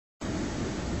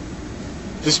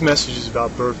This message is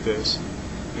about birthdays.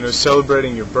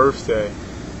 Celebrating your birthday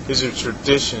is a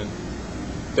tradition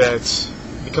that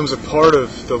becomes a part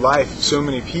of the life of so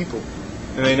many people,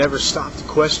 and they never stop to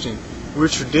question where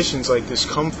traditions like this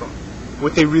come from,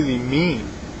 what they really mean,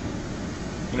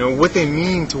 what they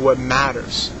mean to what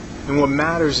matters. And what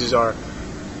matters is our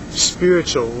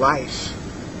spiritual life.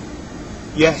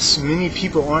 Yes, many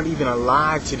people aren't even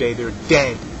alive today, they're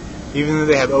dead. Even though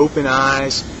they have open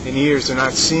eyes and ears, they're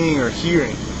not seeing or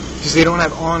hearing, because they don't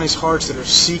have honest hearts that are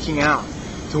seeking out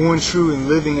the one true and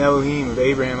living Elohim of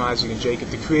Abraham, Isaac, and Jacob,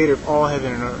 the creator of all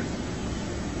heaven and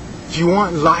earth. If you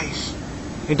want life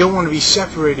and don't want to be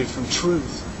separated from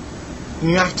truth, then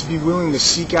you have to be willing to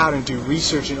seek out and do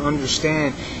research and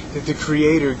understand that the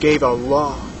Creator gave a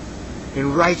law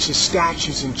and righteous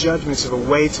statutes and judgments of a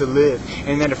way to live,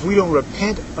 and that if we don't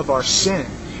repent of our sin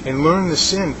and learn the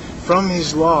sin from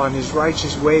His law and His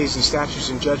righteous ways and statutes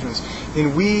and judgments,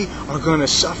 then we are going to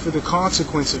suffer the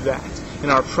consequence of that in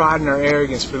our pride and our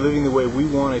arrogance for living the way we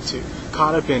wanted to,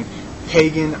 caught up in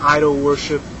pagan idol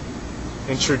worship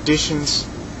and traditions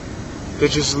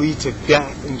that just lead to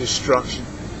death and destruction.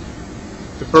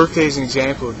 The birthday is an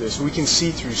example of this. We can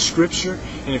see through Scripture,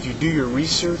 and if you do your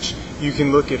research, you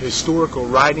can look at historical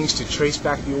writings to trace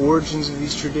back the origins of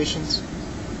these traditions.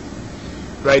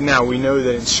 Right now, we know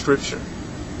that in Scripture,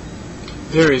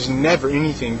 there is never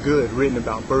anything good written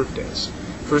about birthdays.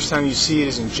 First time you see it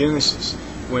is in Genesis,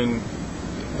 when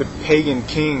the pagan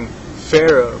king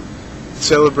Pharaoh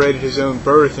celebrated his own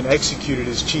birth and executed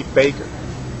his chief baker.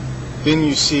 Then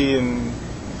you see in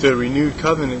the renewed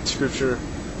covenant Scripture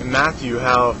in Matthew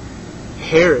how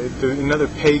Herod, another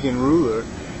pagan ruler,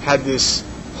 had this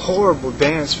horrible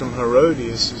dance from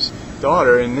Herodias'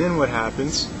 daughter, and then what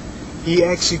happens? He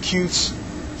executes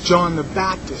John the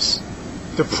Baptist,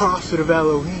 the prophet of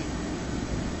Elohim,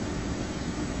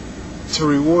 to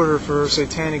reward her for her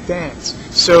satanic dance.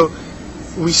 So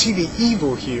we see the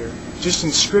evil here just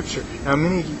in Scripture. Now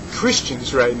many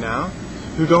Christians right now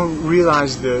who don't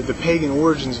realize the pagan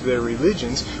origins of their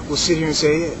religions will sit here and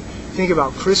say, think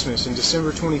about Christmas and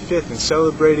December 25th and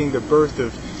celebrating the birth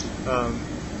of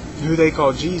who they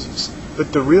call Jesus.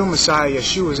 But the real Messiah,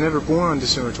 Yeshua, was never born on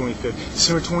December 25th.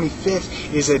 December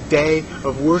 25th is a day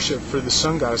of worship for the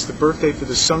sun god. It's the birthday for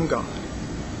the sun god.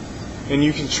 And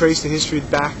you can trace the history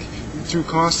back through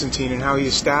Constantine and how he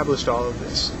established all of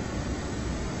this.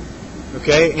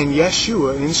 Okay? And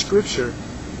Yeshua, in Scripture,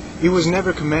 it was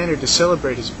never commanded to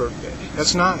celebrate his birthday.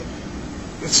 It's not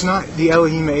the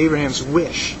Elohim of Abraham's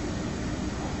wish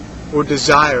or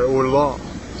desire or law.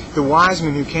 The wise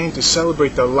men who came to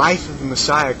celebrate the life of the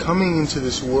Messiah coming into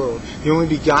this world, the only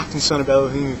begotten Son of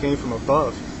Elohim who came from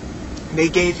above, they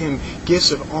gave him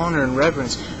gifts of honor and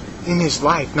reverence in his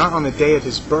life, not on the day of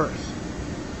his birth.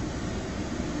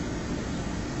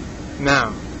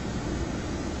 Now,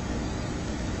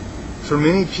 for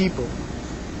many people,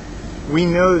 we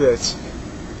know that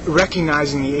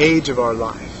recognizing the age of our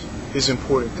life is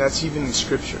important. That's even in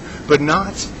Scripture. But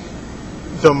not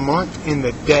the month and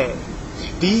the day.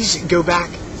 These go back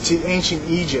to ancient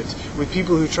Egypt with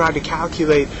people who tried to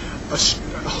calculate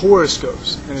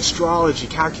horoscopes and astrology,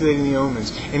 calculating the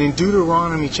omens. And in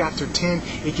Deuteronomy chapter 10,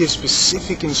 it gives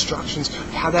specific instructions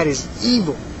of how that is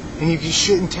evil. And you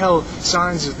shouldn't tell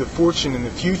signs of the fortune in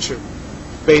the future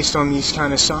based on these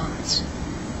kind of signs.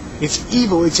 It's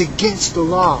evil. It's against the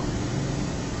law.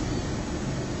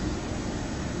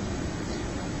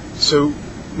 So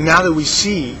now that we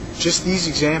see just these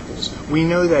examples, we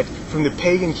know that from the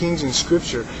pagan kings in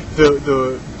Scripture,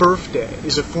 the birthday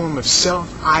is a form of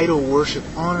self-idol worship,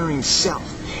 honoring self,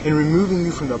 and removing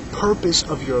you from the purpose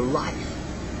of your life.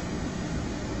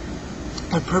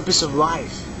 The purpose of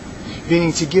life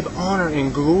being to give honor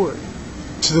and glory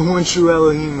to the one true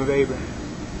Elohim of Abraham.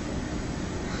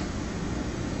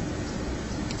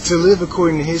 To live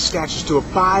according to His statutes, to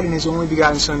abide in His only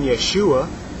begotten Son, Yeshua,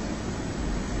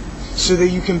 so that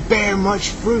you can bear much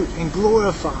fruit and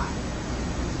glorify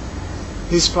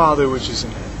His Father which is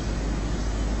in heaven.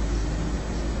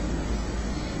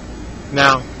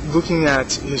 Now, looking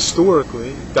at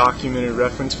historically documented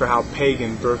reference for how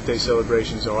pagan birthday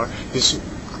celebrations are, this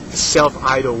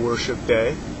self-idol worship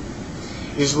day,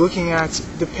 is looking at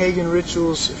the pagan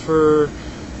rituals for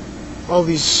all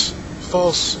these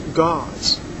false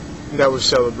gods that were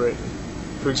celebrated.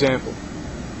 For example,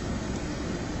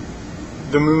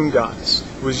 the moon goddess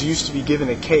was used to be given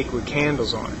a cake with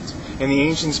candles on it. And the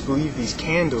ancients believed these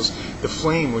candles, the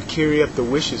flame would carry up the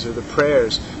wishes or the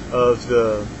prayers of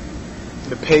the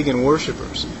pagan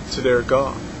worshippers to their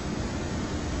god.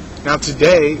 Now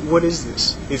today, what is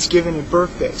this? It's given at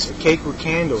birthdays, a cake with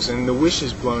candles and the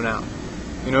wishes blown out.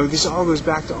 This all goes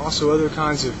back to also other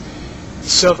kinds of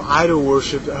self-idol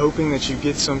worship, hoping that you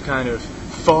get some kind of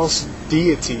false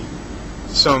deity,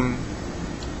 some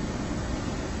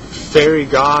fairy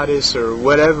goddess or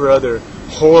whatever other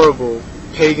horrible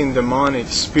pagan demonic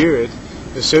spirit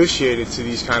associated to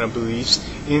these kind of beliefs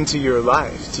into your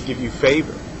life to give you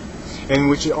favor. And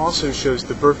which also shows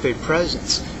the birthday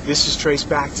presents. This is traced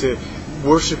back to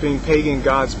worshiping pagan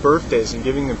gods' birthdays and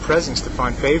giving them presents to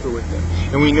find favor with them.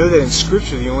 And we know that in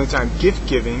Scripture the only time gift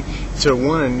giving to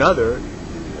one another,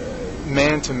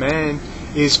 man to man,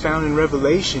 is found in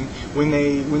Revelation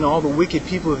when all the wicked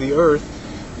people of the earth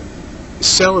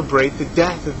celebrate the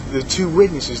death of the two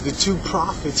witnesses, the two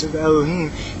prophets of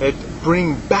Elohim that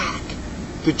bring back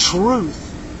the truth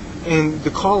and the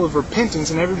call of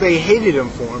repentance, and everybody hated them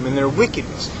for them and their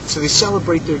wickedness, so they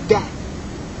celebrate their death.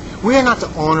 We are not to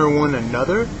honor one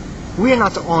another. We are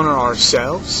not to honor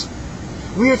ourselves.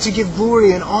 We are to give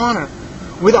glory and honor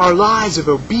with our lives of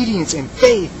obedience and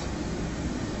faith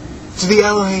to the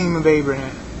Elohim of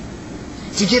Abraham,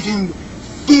 to give Him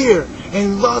fear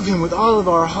and love Him with all of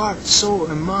our heart, soul,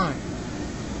 and mind.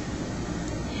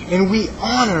 And we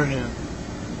honor Him.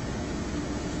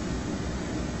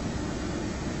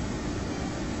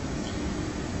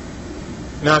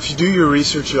 Now, if you do your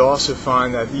research, you'll also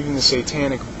find that even the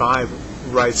Satanic Bible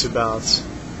writes about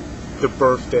the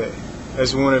birthday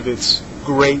as one of its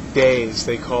great days.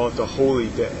 They call it the holy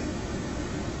day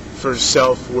for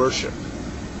self-worship.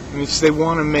 Because they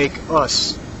want to make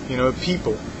us,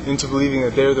 people, into believing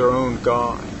that they're their own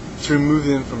God, to remove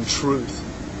them from truth.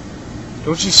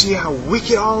 Don't you see how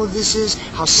wicked all of this is?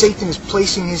 How Satan is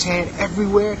placing his hand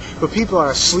everywhere, but people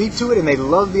are asleep to it, and they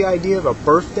love the idea of a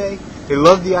birthday. They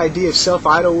love the idea of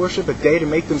self-idol worship, a day to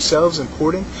make themselves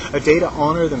important, a day to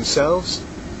honor themselves.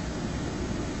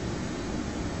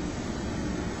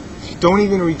 Don't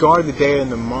even regard the day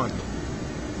and the month.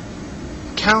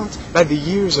 Count by the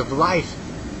years of life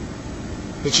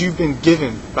that you've been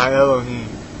given by Elohim,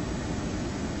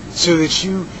 so that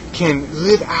you can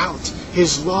live out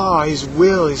His law, His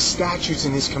will, His statutes,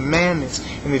 and His commandments,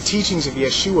 and the teachings of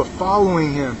Yeshua,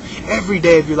 following Him every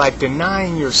day of your life,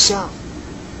 denying yourself,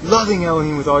 loving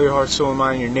Elohim with all your heart, soul, and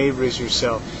mind, and your neighbor as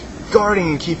yourself, guarding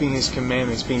and keeping His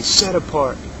commandments, being set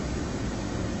apart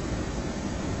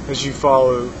as you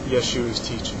follow Yeshua's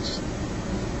teachings.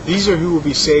 These are who will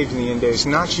be saved in the end days,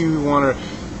 not you who want to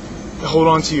hold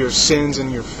on to your sins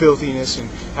and your filthiness and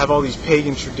have all these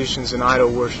pagan traditions and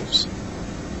idol worships.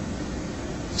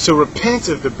 So repent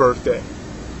of the birthday.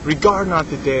 Regard not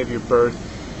the day of your birth.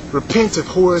 Repent of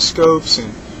horoscopes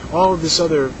and all of this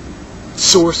other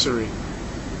sorcery.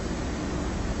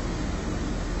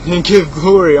 And give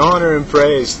glory, honor, and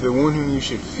praise to the one whom you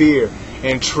should fear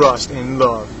and trust and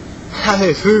love.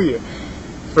 Hallelujah!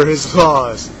 For His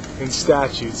laws and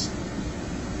statutes.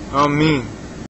 Amen.